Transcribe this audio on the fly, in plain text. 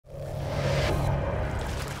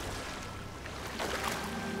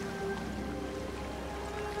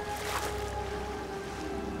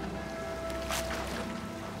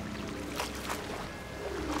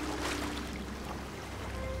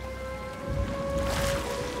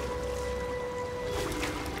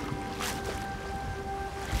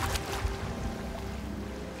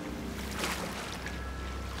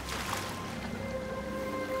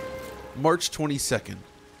March 22nd.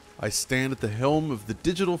 I stand at the helm of the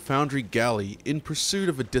digital Foundry galley in pursuit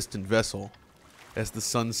of a distant vessel. As the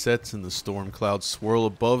sun sets and the storm clouds swirl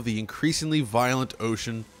above the increasingly violent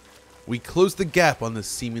ocean, we close the gap on this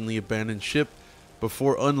seemingly abandoned ship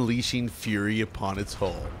before unleashing fury upon its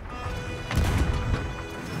hull.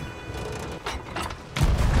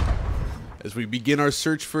 As we begin our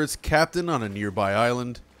search for its captain on a nearby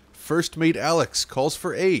island, First Mate Alex calls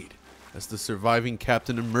for aid as the surviving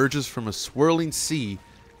captain emerges from a swirling sea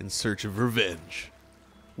in search of revenge.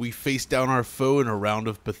 We face down our foe in a round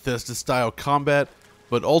of Bethesda-style combat,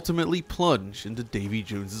 but ultimately plunge into Davy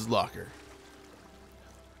Jones's locker.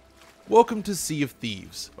 Welcome to Sea of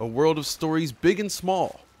Thieves, a world of stories big and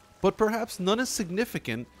small, but perhaps none as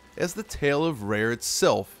significant as the tale of Rare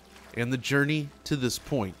itself and the journey to this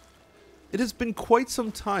point. It has been quite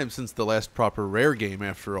some time since the last proper Rare game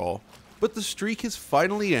after all, but the streak has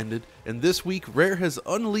finally ended, and this week Rare has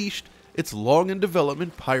unleashed its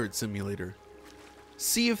long-in-development pirate simulator.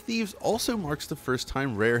 Sea of Thieves also marks the first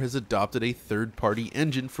time Rare has adopted a third-party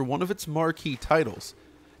engine for one of its marquee titles.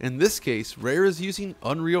 In this case, Rare is using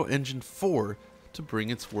Unreal Engine 4 to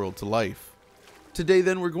bring its world to life. Today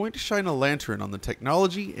then, we're going to shine a lantern on the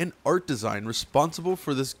technology and art design responsible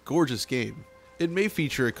for this gorgeous game. It may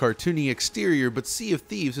feature a cartoony exterior, but Sea of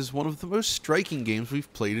Thieves is one of the most striking games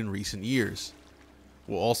we've played in recent years.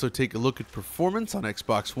 We'll also take a look at performance on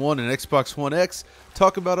Xbox One and Xbox One X,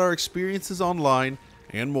 talk about our experiences online,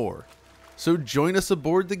 and more. So join us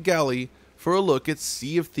aboard the galley for a look at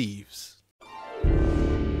Sea of Thieves.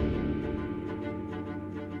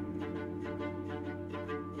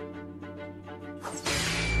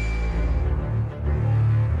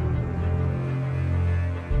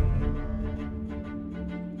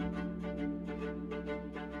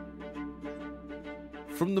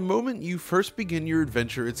 From the moment you first begin your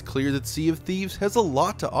adventure, it's clear that Sea of Thieves has a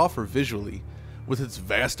lot to offer visually. With its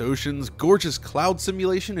vast oceans, gorgeous cloud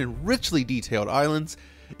simulation, and richly detailed islands,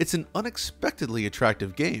 it's an unexpectedly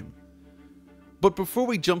attractive game. But before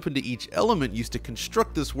we jump into each element used to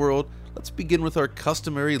construct this world, let's begin with our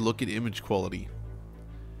customary look at image quality.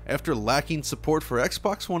 After lacking support for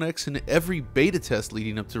Xbox One X in every beta test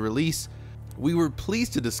leading up to release, we were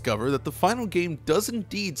pleased to discover that the final game does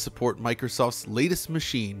indeed support Microsoft's latest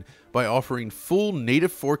machine by offering full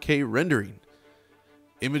native 4K rendering.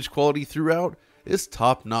 Image quality throughout is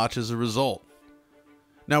top notch as a result.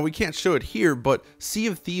 Now we can't show it here, but Sea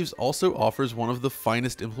of Thieves also offers one of the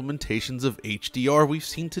finest implementations of HDR we've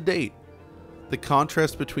seen to date. The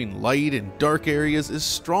contrast between light and dark areas is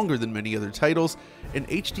stronger than many other titles, and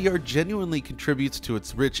HDR genuinely contributes to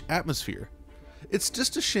its rich atmosphere. It's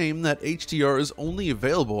just a shame that HDR is only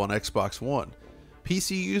available on Xbox One.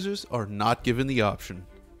 PC users are not given the option.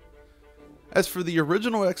 As for the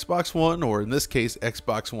original Xbox One, or in this case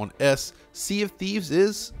Xbox One S, Sea of Thieves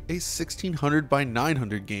is a 1600 by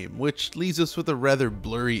 900 game, which leaves us with a rather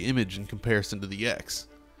blurry image in comparison to the X.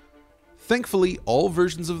 Thankfully, all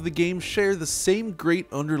versions of the game share the same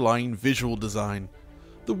great underlying visual design.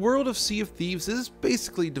 The world of Sea of Thieves is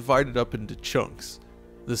basically divided up into chunks: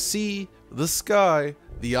 the sea, the sky,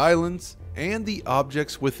 the islands, and the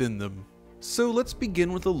objects within them. So let's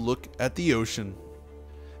begin with a look at the ocean.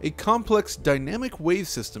 A complex dynamic wave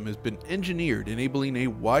system has been engineered, enabling a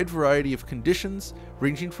wide variety of conditions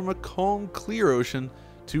ranging from a calm, clear ocean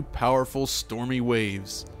to powerful, stormy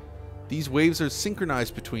waves. These waves are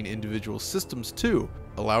synchronized between individual systems too,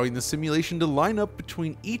 allowing the simulation to line up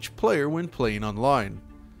between each player when playing online.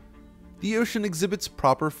 The ocean exhibits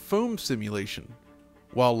proper foam simulation,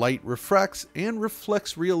 while light refracts and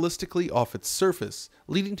reflects realistically off its surface,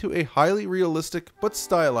 leading to a highly realistic but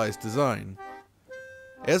stylized design.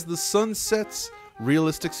 As the sun sets,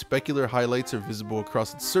 realistic specular highlights are visible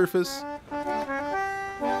across its surface,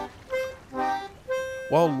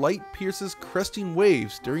 while light pierces cresting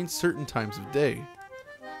waves during certain times of day.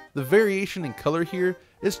 The variation in color here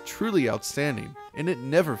is truly outstanding, and it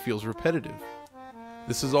never feels repetitive.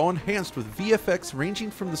 This is all enhanced with VFX ranging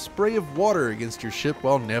from the spray of water against your ship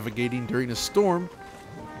while navigating during a storm,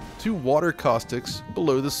 to water caustics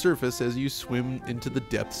below the surface as you swim into the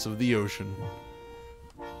depths of the ocean.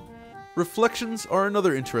 Reflections are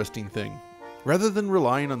another interesting thing. Rather than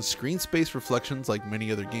relying on screen space reflections like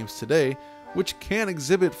many other games today, which can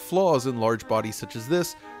exhibit flaws in large bodies such as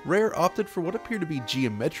this, Rare opted for what appear to be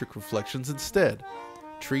geometric reflections instead.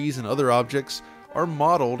 Trees and other objects are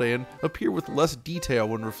modeled and appear with less detail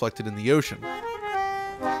when reflected in the ocean.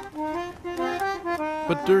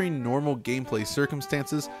 But during normal gameplay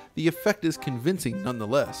circumstances, the effect is convincing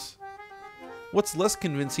nonetheless. What's less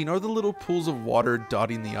convincing are the little pools of water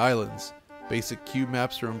dotting the islands. Basic cube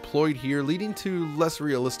maps are employed here, leading to less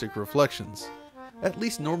realistic reflections. At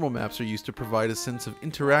least normal maps are used to provide a sense of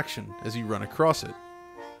interaction as you run across it.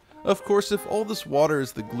 Of course, if all this water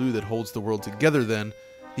is the glue that holds the world together, then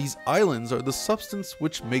these islands are the substance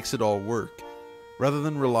which makes it all work. Rather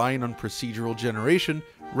than relying on procedural generation,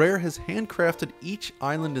 Rare has handcrafted each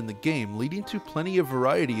island in the game, leading to plenty of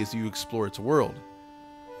variety as you explore its world.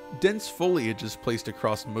 Dense foliage is placed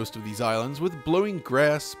across most of these islands, with blowing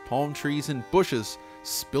grass, palm trees, and bushes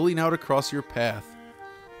spilling out across your path.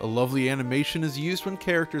 A lovely animation is used when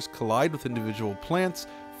characters collide with individual plants,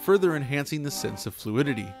 further enhancing the sense of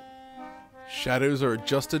fluidity. Shadows are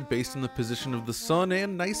adjusted based on the position of the sun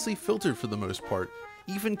and nicely filtered for the most part,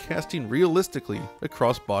 even casting realistically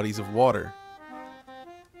across bodies of water.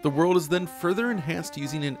 The world is then further enhanced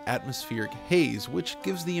using an atmospheric haze, which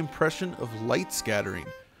gives the impression of light scattering,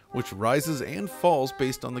 which rises and falls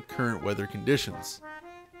based on the current weather conditions.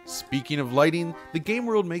 Speaking of lighting, the game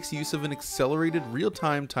world makes use of an accelerated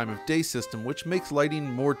real-time time of day system, which makes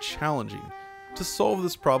lighting more challenging. To solve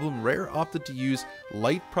this problem, Rare opted to use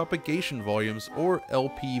light propagation volumes, or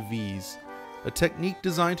LPVs, a technique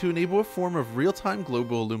designed to enable a form of real-time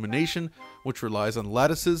global illumination which relies on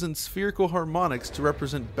lattices and spherical harmonics to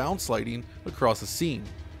represent bounce lighting across a scene.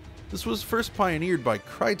 This was first pioneered by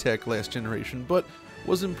Crytek last generation, but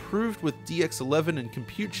was improved with DX11 and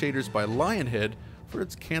compute shaders by Lionhead for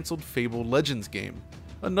its cancelled Fable Legends game,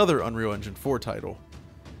 another Unreal Engine 4 title.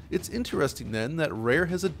 It's interesting then that Rare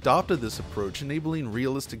has adopted this approach, enabling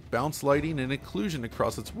realistic bounce lighting and occlusion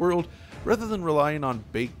across its world rather than relying on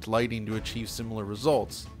baked lighting to achieve similar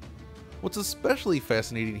results. What's especially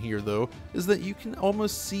fascinating here though is that you can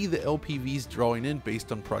almost see the LPVs drawing in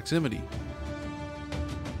based on proximity.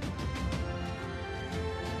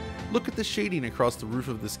 Look at the shading across the roof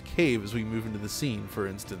of this cave as we move into the scene, for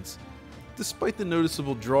instance. Despite the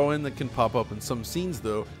noticeable draw-in that can pop up in some scenes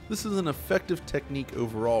though, this is an effective technique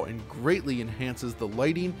overall and greatly enhances the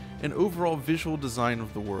lighting and overall visual design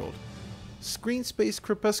of the world. Screen space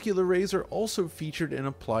crepuscular rays are also featured and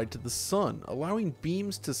applied to the sun, allowing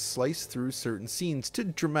beams to slice through certain scenes to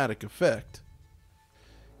dramatic effect.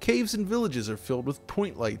 Caves and villages are filled with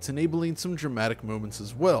point lights, enabling some dramatic moments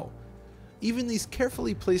as well. Even these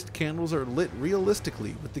carefully placed candles are lit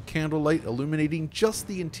realistically, with the candlelight illuminating just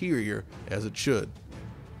the interior, as it should.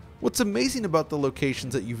 What's amazing about the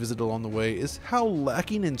locations that you visit along the way is how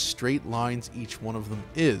lacking in straight lines each one of them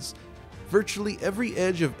is. Virtually every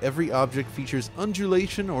edge of every object features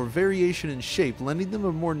undulation or variation in shape, lending them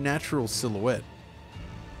a more natural silhouette.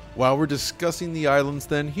 While we're discussing the islands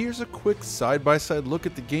then, here's a quick side-by-side look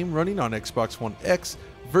at the game running on Xbox One X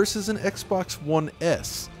versus an Xbox One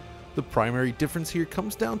S. The primary difference here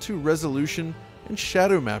comes down to resolution and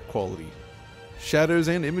shadow map quality. Shadows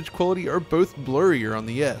and image quality are both blurrier on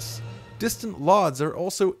the S. Distant LODs are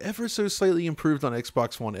also ever so slightly improved on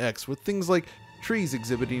Xbox One X, with things like trees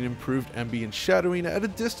exhibiting improved ambient shadowing at a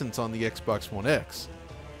distance on the Xbox One X.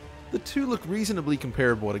 The two look reasonably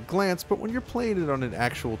comparable at a glance, but when you're playing it on an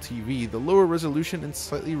actual TV, the lower resolution and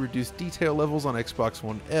slightly reduced detail levels on Xbox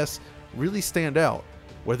One S really stand out.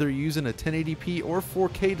 Whether using a 1080p or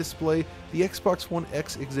 4K display, the Xbox One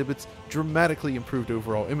X exhibits dramatically improved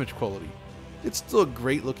overall image quality. It's still a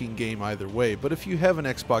great looking game either way, but if you have an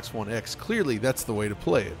Xbox One X, clearly that's the way to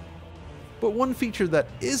play it. But one feature that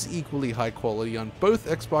is equally high quality on both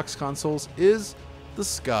Xbox consoles is the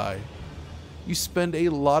sky. You spend a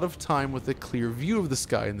lot of time with a clear view of the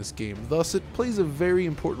sky in this game, thus it plays a very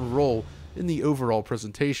important role in the overall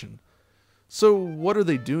presentation. So what are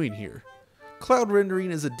they doing here? Cloud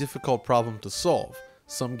rendering is a difficult problem to solve.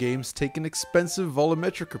 Some games take an expensive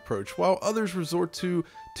volumetric approach, while others resort to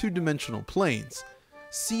two-dimensional planes.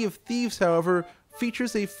 Sea of Thieves, however,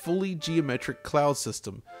 features a fully geometric cloud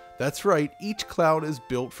system. That's right, each cloud is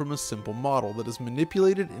built from a simple model that is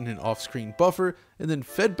manipulated in an off-screen buffer and then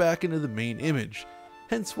fed back into the main image,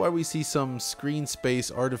 hence why we see some screen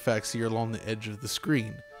space artifacts here along the edge of the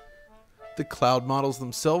screen. The cloud models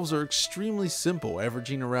themselves are extremely simple,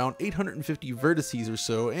 averaging around 850 vertices or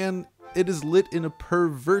so, and it is lit in a per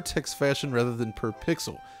vertex fashion rather than per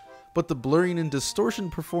pixel, but the blurring and distortion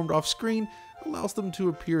performed off-screen allows them to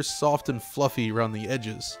appear soft and fluffy around the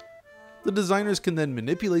edges. The designers can then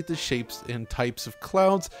manipulate the shapes and types of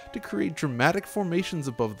clouds to create dramatic formations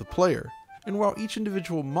above the player. And while each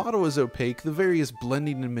individual model is opaque, the various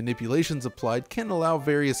blending and manipulations applied can allow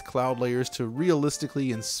various cloud layers to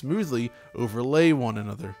realistically and smoothly overlay one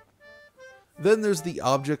another. Then there's the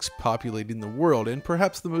objects populating the world, and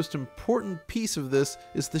perhaps the most important piece of this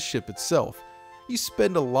is the ship itself. You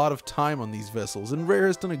spend a lot of time on these vessels, and Rare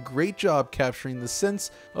has done a great job capturing the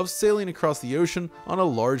sense of sailing across the ocean on a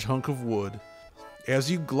large hunk of wood.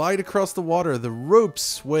 As you glide across the water, the ropes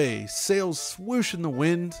sway, sails swoosh in the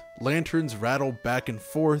wind, lanterns rattle back and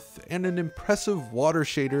forth, and an impressive water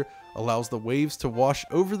shader allows the waves to wash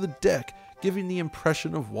over the deck, giving the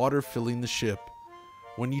impression of water filling the ship.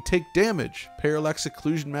 When you take damage, parallax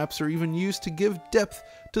occlusion maps are even used to give depth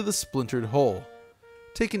to the splintered hull.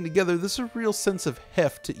 Taken together, there's a real sense of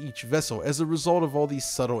heft to each vessel as a result of all these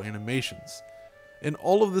subtle animations. And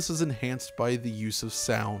all of this is enhanced by the use of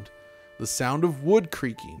sound. The sound of wood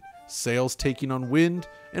creaking, sails taking on wind,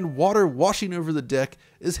 and water washing over the deck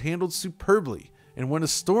is handled superbly, and when a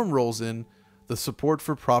storm rolls in, the support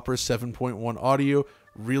for proper 7.1 audio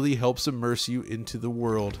really helps immerse you into the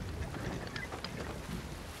world.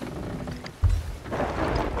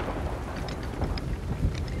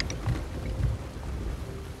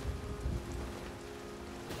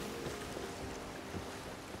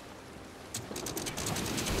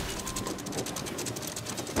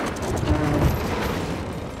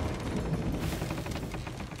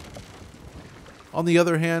 On the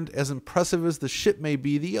other hand, as impressive as the ship may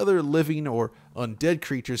be, the other living or undead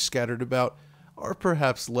creatures scattered about are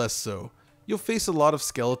perhaps less so. You'll face a lot of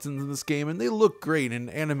skeletons in this game, and they look great and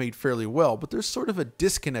animate fairly well, but there's sort of a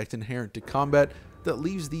disconnect inherent to combat that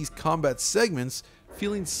leaves these combat segments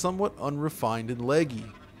feeling somewhat unrefined and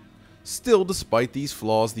laggy. Still, despite these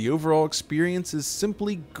flaws, the overall experience is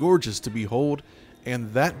simply gorgeous to behold,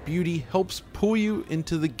 and that beauty helps pull you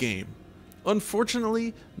into the game.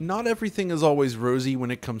 Unfortunately, not everything is always rosy when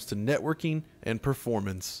it comes to networking and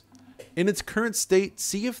performance. In its current state,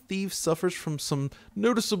 Sea of Thieves suffers from some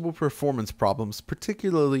noticeable performance problems,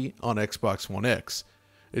 particularly on Xbox One X.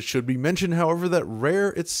 It should be mentioned, however, that Rare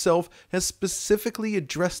itself has specifically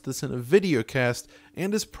addressed this in a videocast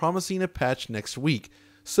and is promising a patch next week,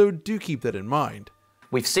 so do keep that in mind.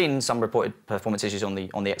 We've seen some reported performance issues on the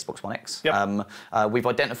Xbox One X. Yep. We've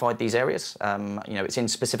identified these areas. It's in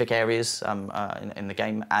specific areas in the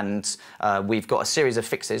game, and we've got a series of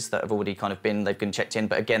fixes that have already they've been checked in.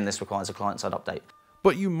 But again, this requires a client-side update.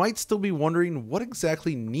 But you might still be wondering what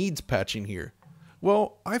exactly needs patching here.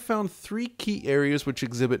 Well, I found 3 key areas which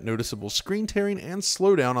exhibit noticeable screen tearing and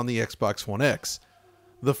slowdown on the Xbox One X.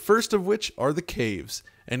 The first of which are the caves.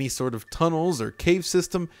 Any sort of tunnels or cave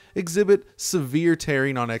system exhibit severe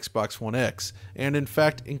tearing on Xbox One X, and in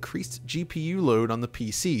fact increased GPU load on the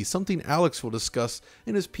PC, something Alex will discuss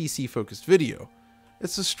in his PC-focused video.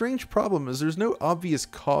 It's a strange problem as there's no obvious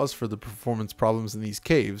cause for the performance problems in these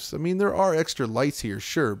caves. I mean, there are extra lights here,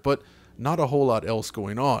 sure, but not a whole lot else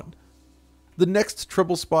going on. The next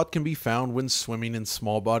trouble spot can be found when swimming in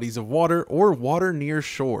small bodies of water or water near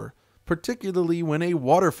shore, particularly when a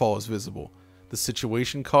waterfall is visible. The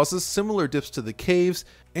situation causes similar dips to the caves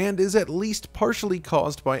and is at least partially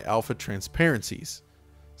caused by alpha transparencies.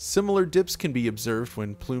 Similar dips can be observed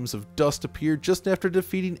when plumes of dust appear just after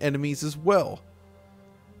defeating enemies as well.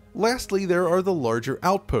 Lastly, there are the larger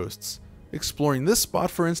outposts. Exploring this spot,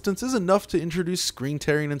 for instance, is enough to introduce screen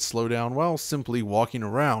tearing and slowdown while simply walking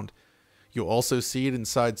around. You'll also see it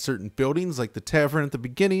inside certain buildings like the tavern at the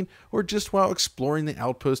beginning or just while exploring the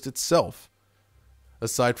outpost itself.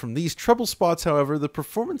 Aside from these trouble spots, however, the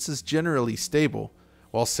performance is generally stable.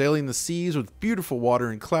 While sailing the seas with beautiful water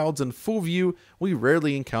and clouds in full view, we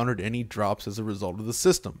rarely encountered any drops as a result of the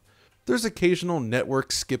system. There's occasional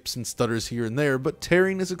network skips and stutters here and there, but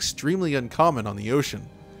tearing is extremely uncommon on the ocean.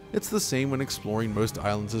 It's the same when exploring most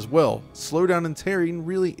islands as well. Slowdown and tearing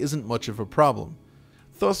really isn't much of a problem.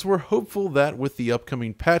 Thus, we're hopeful that with the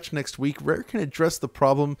upcoming patch next week, Rare can address the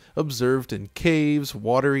problem observed in caves,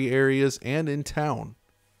 watery areas, and in town.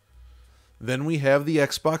 Then we have the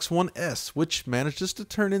Xbox One S, which manages to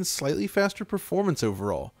turn in slightly faster performance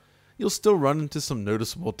overall. You'll still run into some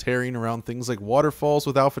noticeable tearing around things like waterfalls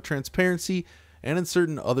with alpha transparency and in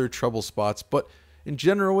certain other trouble spots, but in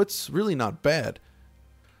general it's really not bad.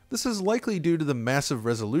 This is likely due to the massive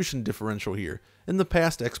resolution differential here. In the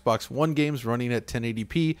past, Xbox One games running at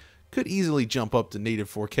 1080p could easily jump up to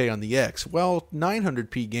native 4K on the X, while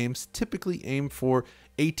 900p games typically aim for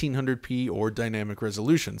 1800p or dynamic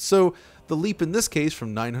resolution, so the leap in this case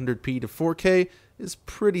from 900p to 4K is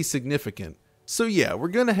pretty significant. So yeah, we're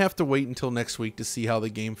gonna have to wait until next week to see how the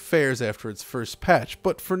game fares after its first patch,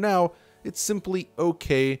 but for now, it's simply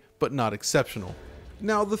okay, but not exceptional.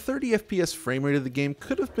 Now, the 30 FPS frame rate of the game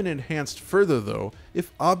could have been enhanced further though,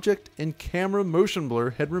 if object and camera motion blur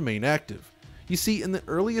had remained active. You see, in the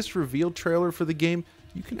earliest revealed trailer for the game,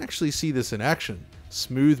 you can actually see this in action.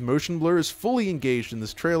 Smooth motion blur is fully engaged in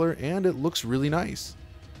this trailer and it looks really nice.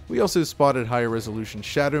 We also spotted higher resolution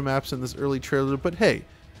shadow maps in this early trailer, but hey,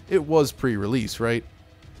 it was pre-release, right?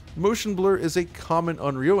 Motion blur is a common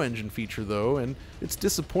Unreal Engine feature though, and it's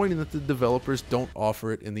disappointing that the developers don't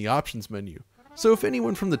offer it in the options menu. So if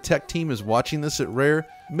anyone from the tech team is watching this at Rare,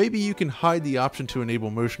 maybe you can hide the option to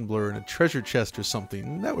enable motion blur in a treasure chest or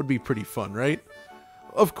something. That would be pretty fun, right?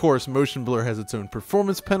 Of course, motion blur has its own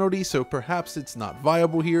performance penalty, so perhaps it's not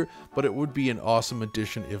viable here, but it would be an awesome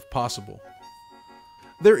addition if possible.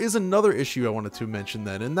 There is another issue I wanted to mention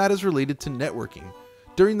then, and that is related to networking.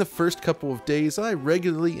 During the first couple of days, I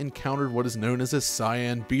regularly encountered what is known as a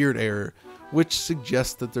cyan beard error, which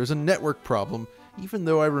suggests that there's a network problem, even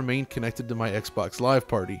though I remain connected to my Xbox Live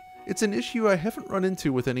party. It's an issue I haven't run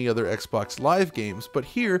into with any other Xbox Live games, but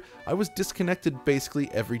here I was disconnected basically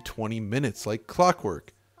every 20 minutes like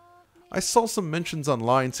clockwork. I saw some mentions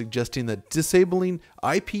online suggesting that disabling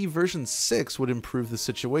IP version 6 would improve the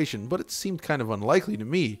situation, but it seemed kind of unlikely to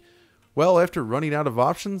me. Well, after running out of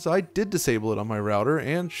options, I did disable it on my router,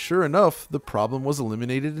 and sure enough, the problem was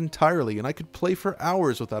eliminated entirely and I could play for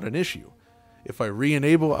hours without an issue. If I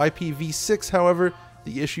re-enable IPv6, however,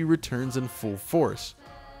 the issue returns in full force.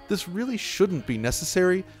 This really shouldn't be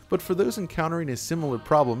necessary, but for those encountering a similar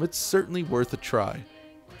problem, it's certainly worth a try.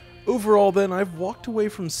 Overall then, I've walked away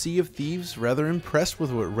from Sea of Thieves rather impressed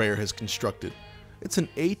with what Rare has constructed. It's an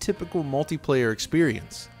atypical multiplayer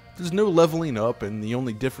experience. There's no leveling up, and the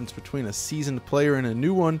only difference between a seasoned player and a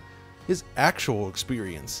new one is actual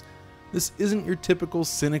experience. This isn't your typical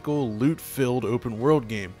cynical, loot-filled open world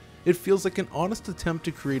game. It feels like an honest attempt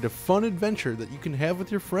to create a fun adventure that you can have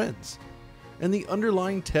with your friends. And the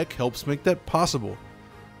underlying tech helps make that possible.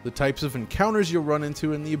 The types of encounters you'll run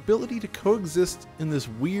into and the ability to coexist in this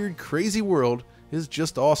weird, crazy world is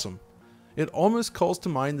just awesome. It almost calls to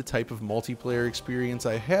mind the type of multiplayer experience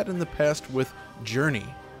I had in the past with Journey,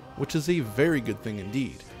 which is a very good thing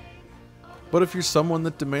indeed. But if you're someone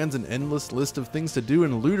that demands an endless list of things to do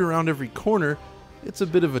and loot around every corner, it's a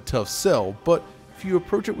bit of a tough sell, but if you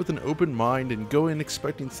approach it with an open mind and go in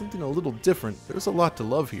expecting something a little different, there's a lot to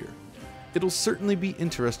love here. It'll certainly be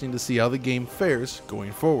interesting to see how the game fares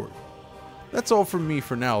going forward. That's all from me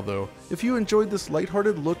for now though. If you enjoyed this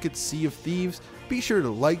lighthearted look at Sea of Thieves, be sure to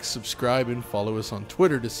like, subscribe, and follow us on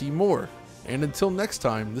Twitter to see more. And until next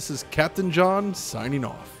time, this is Captain John signing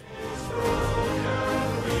off.